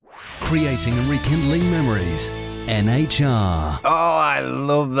creating and rekindling memories. NHR. Oh, I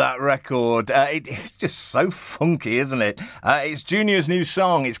love that record. It's just so funky, isn't it? It's Junior's new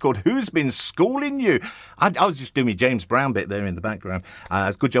song. It's called Who's Been Schoolin You. I was just doing my James Brown bit there in the background.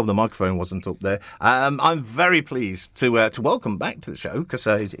 It's a good job the microphone wasn't up there. I'm very pleased to welcome back to the show, because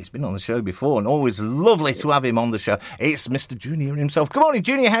he's been on the show before, and always lovely to have him on the show. It's Mr. Junior himself. Good morning,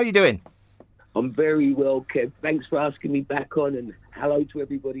 Junior. How are you doing? I'm very well, Kev. Thanks for asking me back on, and hello to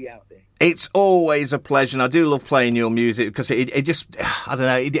everybody out there. It's always a pleasure, and I do love playing your music because it just, I don't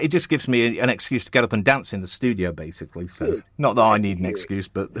know, it just gives me an excuse to get up and dance in the studio, basically. So, Good. not that I need an excuse,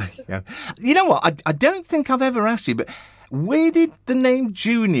 but, yeah. You know what, I don't think I've ever asked you, but where did the name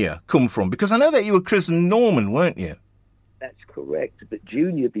Junior come from? Because I know that you were christened Norman, weren't you? That's correct, but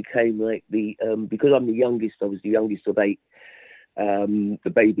Junior became like because I'm the youngest, I was the youngest of 8,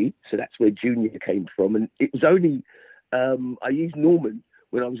 the baby, so that's where Junior came from. And it was only, I used Norman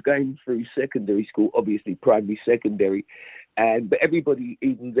when I was going through secondary school, obviously primary, secondary, but everybody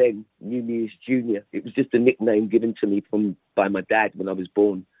even then knew me as Junior. It was just a nickname given to me by my dad when I was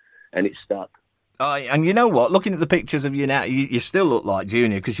born, and it stuck. And you know what? Looking at the pictures of you now, you still look like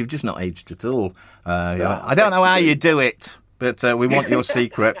Junior because you've just not aged at all. I don't know how you do it, but we want your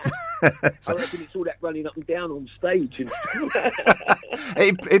secret. So, I reckon it's all that running up and down on stage. And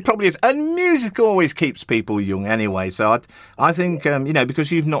it probably is. And music always keeps people young anyway. So I think,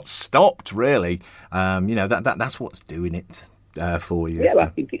 because you've not stopped, really, that's what's doing it for you. Yeah, so. I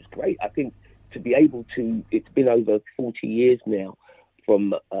think it's great. I think to be able to, it's been over 40 years now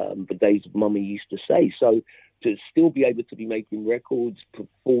from the days of Mummy used to say. So to still be able to be making records,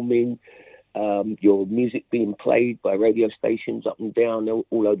 performing, your music being played by radio stations up and down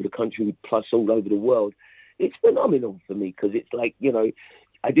all over the country, plus all over the world, it's phenomenal for me, because it's like,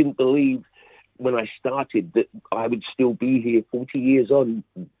 I didn't believe when I started that I would still be here 40 years on,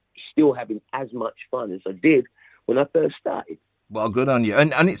 still having as much fun as I did when I first started. Well, good on you.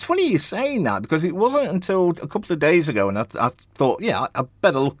 And it's funny you saying that, because it wasn't until a couple of days ago, and I thought, I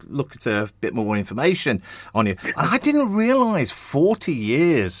better look at a bit more information on you. And I didn't realise 40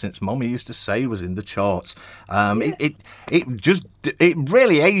 years since Mummy used to say was in the charts. It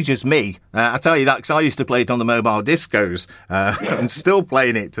really ages me. I tell you that, because I used to play it on the mobile discos, and still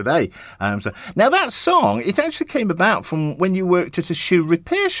playing it today. So now that song, it actually came about from when you worked at a shoe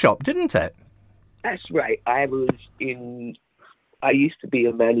repair shop, didn't it? That's right. I used to be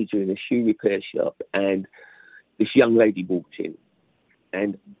a manager in a shoe repair shop, and this young lady walked in,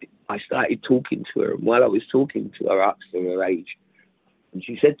 and I started talking to her. And while I was talking to her, I asked her her age, and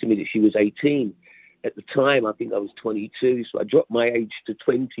she said to me that she was 18. At the time, I think I was 22, so I dropped my age to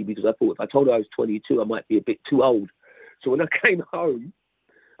 20, because I thought if I told her I was 22, I might be a bit too old. So when I came home,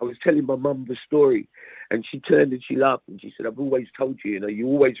 I was telling my mum the story, and she turned and she laughed, and she said, "I've always told you, you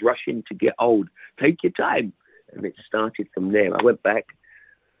always rush in to get old. Take your time." And it started from there. I went back,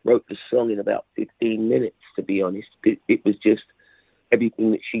 wrote the song in about 15 minutes, to be honest. It was just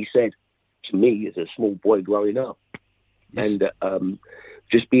everything that she said to me as a small boy growing up. Yes. And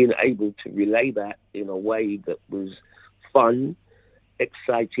just being able to relay that in a way that was fun,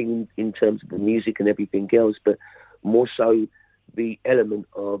 exciting in terms of the music and everything else, but more so the element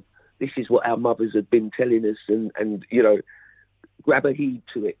of, this is what our mothers have been telling us, and grab a heed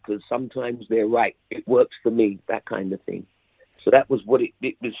to it, because sometimes they're right. It works for me, that kind of thing. So that was what it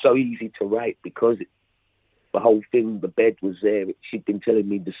was so easy to write, because the whole thing, the bed was there. She'd been telling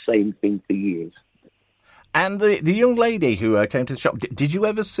me the same thing for years. And the young lady who came to the shop, did you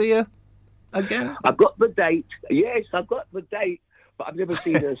ever see her again? I've got the date. Yes, I've got the date, but I've never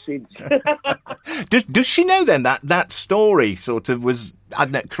seen her since. Does she know then that story sort of was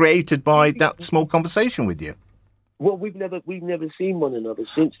created by that small conversation with you? Well, we've never seen one another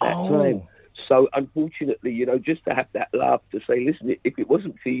since that time. So unfortunately, just to have that laugh to say, listen, if it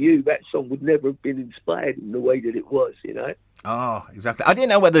wasn't for you, that song would never have been inspired in the way that it was, Oh, exactly. I didn't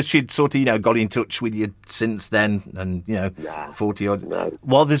know whether she'd sort of, got in touch with you since then, and, 40 odd. No.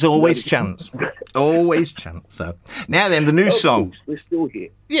 Well, there's always chance. Always chance. So now then, the new song. Course, we're still here.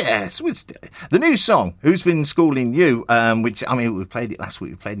 Yes, the new song, Who's Been Schoolin You, which, we played it last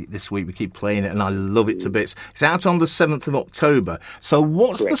week, we played it this week, we keep playing it, and I love it to bits. It's out on the 7th of October. So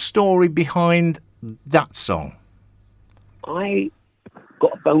what's the story behind that song? I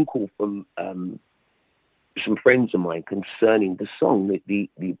got a phone call from some friends of mine concerning the song, the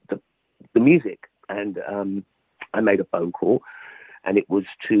music, and I made a phone call, and it was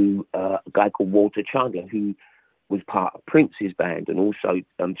to a guy called Walter Chandler, who was part of Prince's band, and also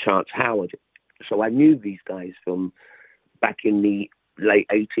Chance Howard. So I knew these guys from back in the late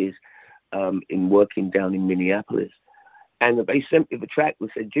 80s in working down in Minneapolis. And they sent me the track and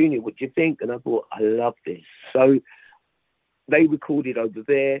said, Junior, what do you think? And I thought, I love this. So they recorded over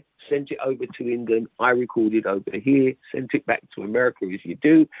there, sent it over to England. I recorded over here, sent it back to America, as you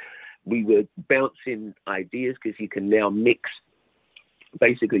do. We were bouncing ideas because you can now mix.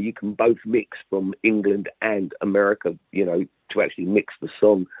 Basically, you can both mix from England and America, you know, to actually mix the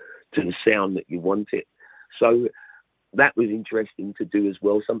song to the sound that you want it. So that was interesting to do as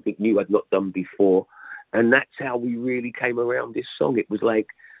well, something new I'd not done before. And that's how we really came around this song. It was like,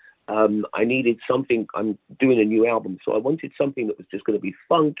 I needed something. I'm doing a new album, so I wanted something that was just going to be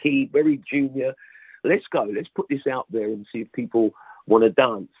funky, very Junior. Let's go. Let's put this out there and see if people want to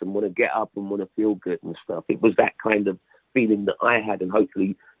dance and want to get up and want to feel good and stuff. It was that kind of feeling that I had, and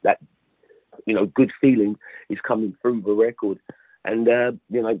hopefully that, you know, good feeling is coming through the record. And,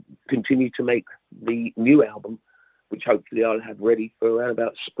 you know, continue to make the new album, which hopefully I'll have ready for around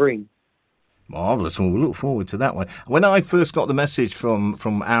about spring. Marvellous. Well, we'll look forward to that one. When I first got the message from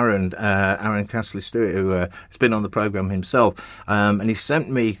Aaron Castle Stewart, who has been on the programme himself, and he sent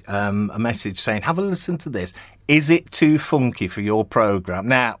me a message saying, have a listen to this. Is it too funky for your programme?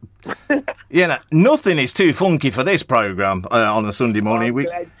 Now, you know, nothing is too funky for this programme on a Sunday morning. I'm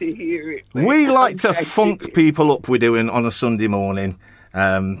glad to hear it. We like to funk people up, we're doing, on a Sunday morning.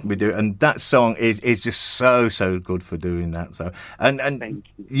 We do, and that song is just so good for doing that. So, and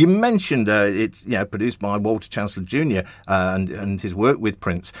you mentioned it's, you know, produced by Walter Chancellor Jr. And his work with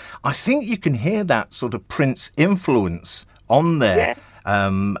Prince. I think you can hear that sort of Prince influence on there,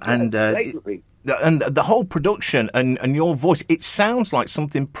 and the whole production and your voice. It sounds like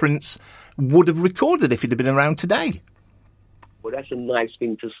something Prince would have recorded if he'd have been around today. Well, that's a nice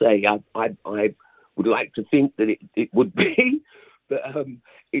thing to say. I would like to think that it would be. But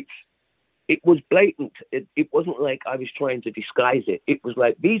it was blatant. It wasn't like I was trying to disguise it. It was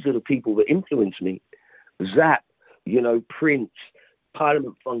like, these are the people that influenced me. Zapp, you know, Prince,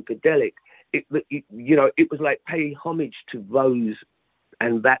 Parliament Funkadelic. It was like paying homage to those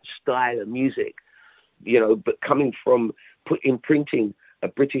and that style of music, you know, but coming from imprinting a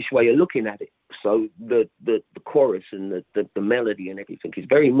British way of looking at it. So the chorus and the melody and everything is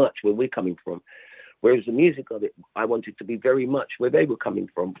very much where we're coming from. Whereas the music of it, I wanted to be very much where they were coming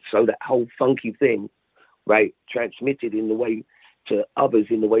from. So that whole funky thing, right, transmitted in the way to others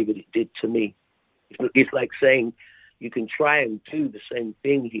in the way that it did to me. It's like saying you can try and do the same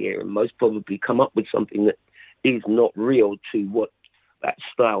thing here and most probably come up with something that is not real to what that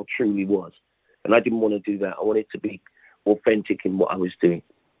style truly was. And I didn't want to do that. I wanted to be authentic in what I was doing.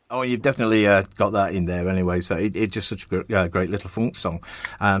 Oh, you've definitely got that in there anyway. So it's just such a great little funk song.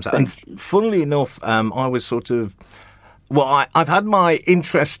 And funnily enough, I was sort of, well, I've had my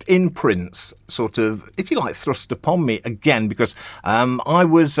interest in Prince sort of, if you like, thrust upon me again because I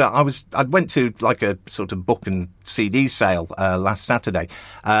went to like a sort of book and CD sale last Saturday,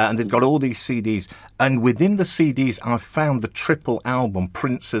 and they'd got all these CDs. And within the CDs, I found the triple album,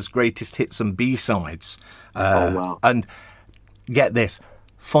 Prince's Greatest Hits and B-Sides. Oh, wow. And get this.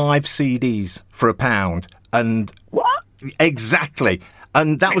 5 CDs for £1, and what? Exactly,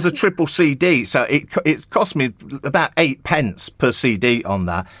 and that was a triple CD, so it cost me about 8 pence per CD on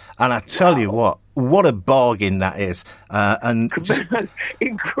that. And I tell you what a bargain that is, and just,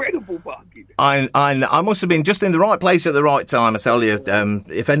 incredible bargain. I must have been just in the right place at the right time. I tell you,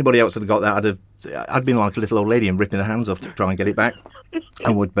 if anybody else had got that, I'd been like a little old lady and ripping her hands off to try and get it back. I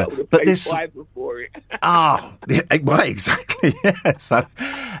would, but this. For it. Well, exactly. Yeah. So,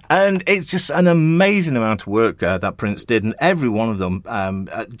 and it's just an amazing amount of work that Prince did, and every one of them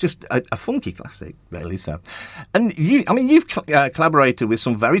just a funky classic, really. So, and you've collaborated with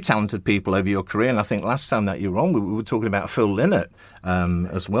some very talented people over your career, and I think last time that you were on, we were talking about Phil Lynott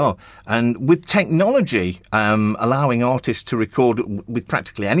as well. And with technology allowing artists to record with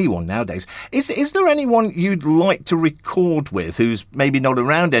practically anyone nowadays, is there anyone you'd like to record with who's maybe not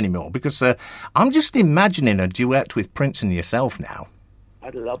around anymore? Because I'm just imagining a duet with Prince and yourself now.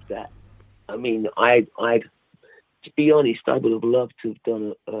 I'd love that. I mean, I'd to be honest, I would have loved to have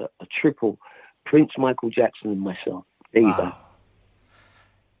done a triple Prince, Michael Jackson, and myself. There you go.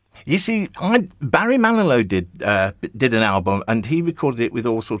 You see, Barry Manilow did an album, and he recorded it with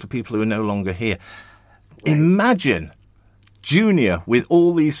all sorts of people who are no longer here. Right. Imagine Junior with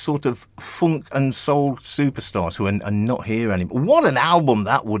all these sort of funk and soul superstars who are not here anymore. What an album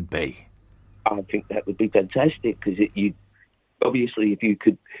that would be! I think that would be fantastic because obviously, if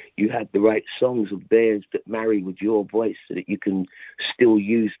you had the right songs of theirs that marry with your voice, so that you can still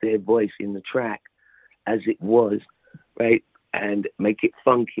use their voice in the track as it was, right, and make it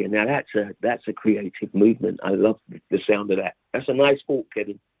funky. And now that's a creative movement. I love the sound of that. That's a nice thought,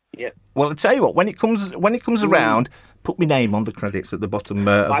 Kevin. Yeah. Well, I tell you what, when it comes around, put my name on the credits at the bottom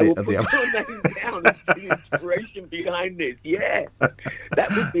I will of put the your name down as the inspiration behind this. Yeah,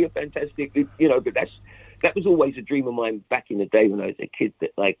 that would be a fantastic, but that was always a dream of mine back in the day when I was a kid,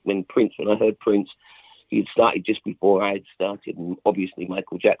 that like when I heard Prince, he had started just before I had started, and obviously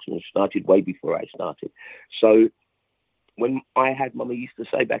Michael Jackson had started way before I started. So when Mama used to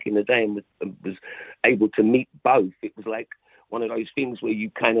say back in the day and was able to meet both, it was like one of those things where you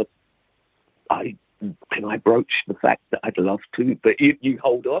kind of, I broach the fact that I'd love to, but you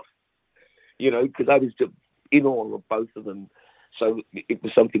hold off, because I was in awe of both of them. So it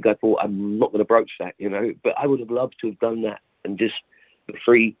was something I thought, I'm not going to broach that, but I would have loved to have done that, and just the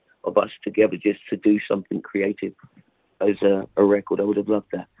three of us together just to do something creative as a record. I would have loved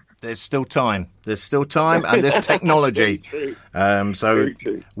that. There's still time, and there's technology. So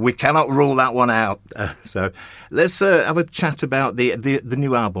we cannot rule that one out. So let's have a chat about the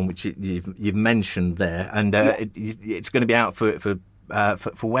new album, which you've mentioned there, and it's going to be out for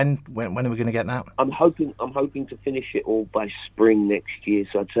when? When are we going to get that? I'm hoping to finish it all by spring next year.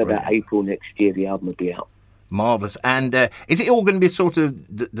 So I'd say about April next year the album will be out. Marvellous. And is it all going to be sort of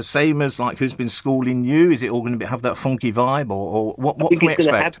the same as like Who's Been Schoolin U? Is it all going to have that funky vibe, or what can we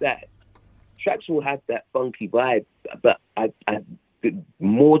expect? Have that. Tracks will have that funky vibe, but I'm leaning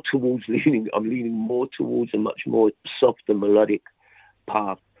more towards a much more soft and melodic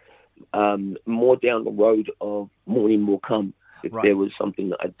path, more down the road of Morning Will Come. If there was something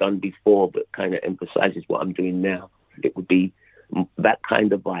that I'd done before but kind of emphasizes what I'm doing now, it would be that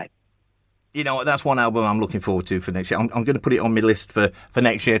kind of vibe. That's one album I'm looking forward to for next year. I'm going to put it on my list for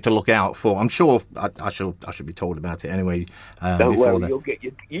next year to look out for. I'm sure I should be told about it anyway. Don't worry, you'll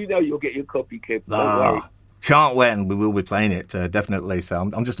get your copy, Kev. Don't worry. Can't wait, and we will be playing it, definitely. So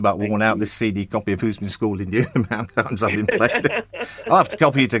I'm just about worn out this CD copy of Who's Been Schoolin U, the amount of times I've been playing it. I'll have to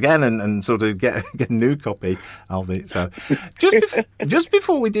copy it again and sort of get a new copy of it. So just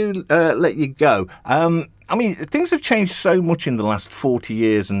before we do let you go, I mean, things have changed so much in the last 40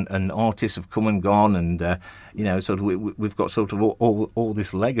 years, and artists have come and gone, and sort of we've got sort of all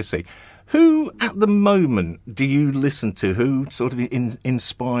this legacy. Who at the moment do you listen to? Who sort of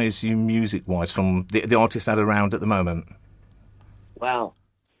inspires you music-wise from the artists that are around at the moment? Wow,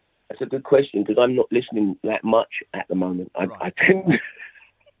 that's a good question, because I'm not listening that much at the moment. I tend,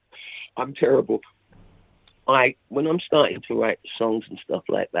 I'm terrible. When I'm starting to write songs and stuff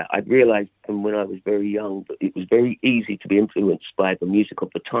like that, I realized from when I was very young that it was very easy to be influenced by the music of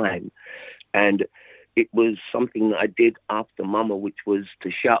the time. And it was something that I did after Mama, which was to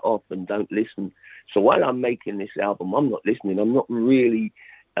shut off and don't listen. So while I'm making this album, I'm not listening. I'm not really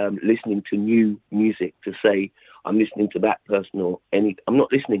listening to new music to say I'm listening to that person or any. I'm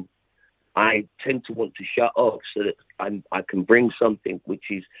not listening. I tend to want to shut off so that I can bring something which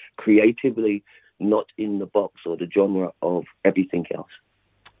is creatively not in the box or the genre of everything else.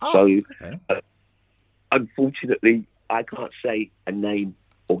 Unfortunately, I can't say a name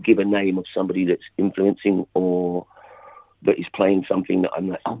or give a name of somebody that's influencing or that is playing something that I'm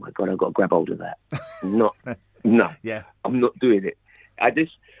like, oh my God, I've got to grab hold of that. No, yeah, I'm not doing it.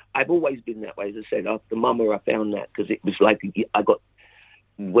 I've always been that way. As I said, after Mama, I found that because it was like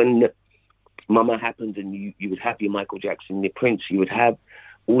when Mama happened and you would have your Michael Jackson, your Prince, you would have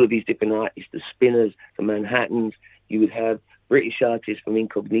all of these different artists, the Spinners, the Manhattans, you would have British artists from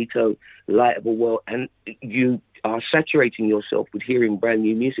Incognito, Light of a World, and you are saturating yourself with hearing brand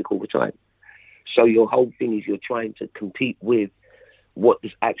new music all the time. So your whole thing is you're trying to compete with what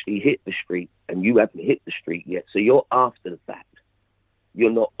has actually hit the street, and you haven't hit the street yet. So you're after the fact.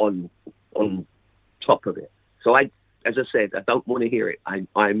 You're not on top of it. So as I said, I don't want to hear it.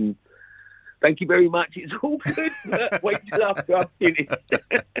 I'm thank you very much. It's all good. Wait till after I've finished.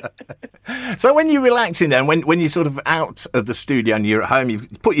 So when you're relaxing then, when you're sort of out of the studio and you're at home, you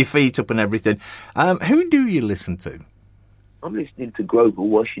put your feet up and everything, who do you listen to? I'm listening to Grover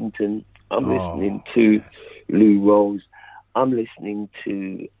Washington. I'm listening to Lou Rawls. I'm listening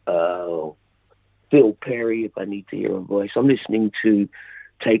to Phil Perry if I need to hear a voice. I'm listening to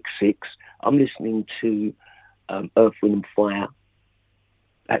Take Six. I'm listening to Earth, Wind and Fire.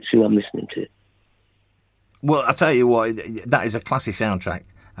 That's who I'm listening to. Well, I'll tell you what, that is a classy soundtrack.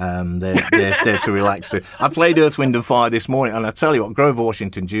 They're to relax to. I played Earth, Wind and Fire this morning, and I tell you what, Grover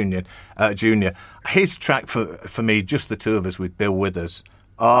Washington Jr., his track for me, just the two of us with Bill Withers.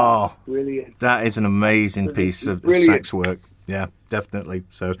 Oh, brilliant! That is an amazing piece of sax work. Yeah, definitely.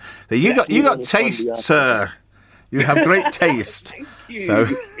 So you got taste, sir. You have great taste. Thank you. So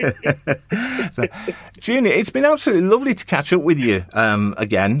So, Junior, it's been absolutely lovely to catch up with you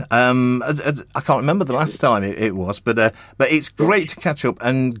again. As I can't remember the last time it was, but it's great to catch up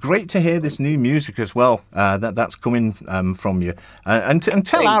and great to hear this new music as well that's coming from you. And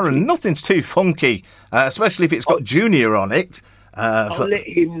tell Aaron, nothing's too funky, especially if it's got Junior on it. I'll let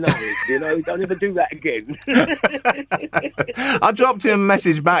him know, don't ever do that again. I dropped him a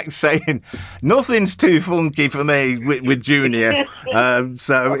message back saying, nothing's too funky for me with Junior.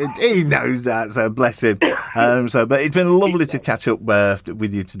 So he knows that, so bless him. But it's been lovely to catch up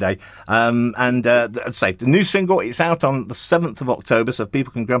with you today. I'd say the new single, it's out on the 7th of October, so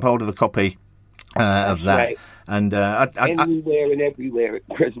people can grab hold of a copy of that. Right. And anywhere and everywhere at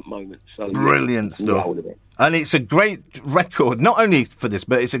the present moment. So brilliant stuff. And it's a great record, not only for this,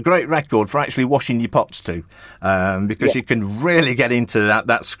 but it's a great record for actually washing your pots to, because you can really get into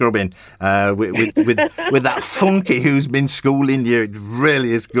that scrubbing with that funky Who's Been Schoolin U. It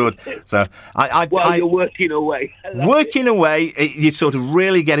really is good. So you're working away. Working away, you sort of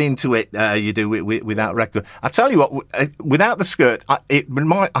really get into it. You do with that record. I tell you what, without the skirt, I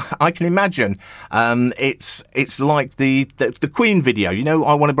can imagine it's like the Queen video. You know,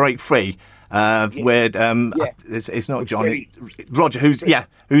 I Want to Break Free. Where it's not Johnny, Roger, who's at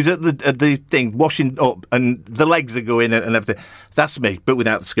the thing washing up and the legs are going and everything. That's me, but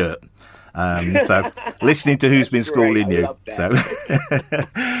without the skirt. So listening to Who's Been Schoolin U. So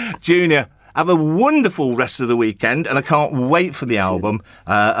Junior, have a wonderful rest of the weekend, and I can't wait for the album.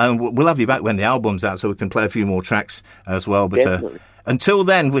 And we'll have you back when the album's out, so we can play a few more tracks as well. But until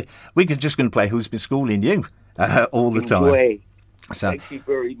then, we're just going to play Who's Been Schoolin U all the time. So, thank you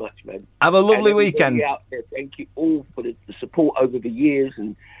very much, man. Have a lovely weekend. Out there, thank you all for the support over the years,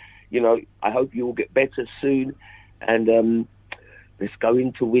 and I hope you all get better soon. And let's go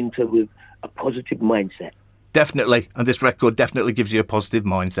into winter with a positive mindset. Definitely, and this record definitely gives you a positive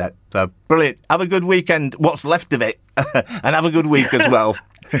mindset. So brilliant. Have a good weekend. What's left of it, and have a good week as well.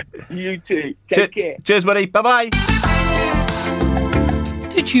 You too. Take care. Cheers, buddy. Bye bye.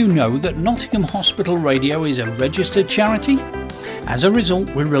 Did you know that Nottingham Hospital Radio is a registered charity? As a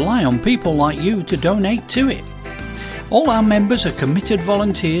result, we rely on people like you to donate to it. All our members are committed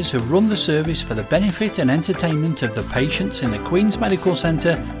volunteers who run the service for the benefit and entertainment of the patients in the Queen's Medical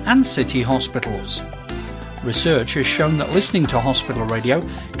Centre and city hospitals. Research has shown that listening to hospital radio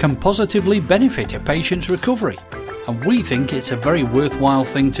can positively benefit a patient's recovery, and we think it's a very worthwhile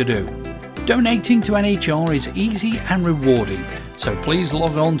thing to do. Donating to NHR is easy and rewarding, so please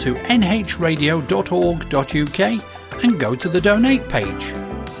log on to nhradio.org.uk and go to the donate page.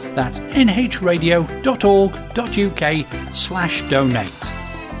 That's nhradio.org.uk/donate.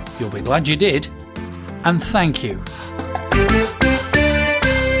 You'll be glad you did, and thank you.